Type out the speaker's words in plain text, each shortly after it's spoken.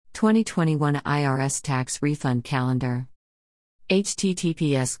2021 IRS Tax Refund Calendar.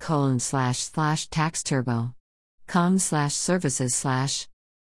 https://taxturbo.com/services/.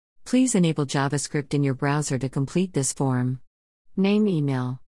 Please enable JavaScript in your browser to complete this form. Name,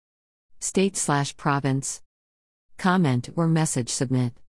 email, state/province, comment or message submit.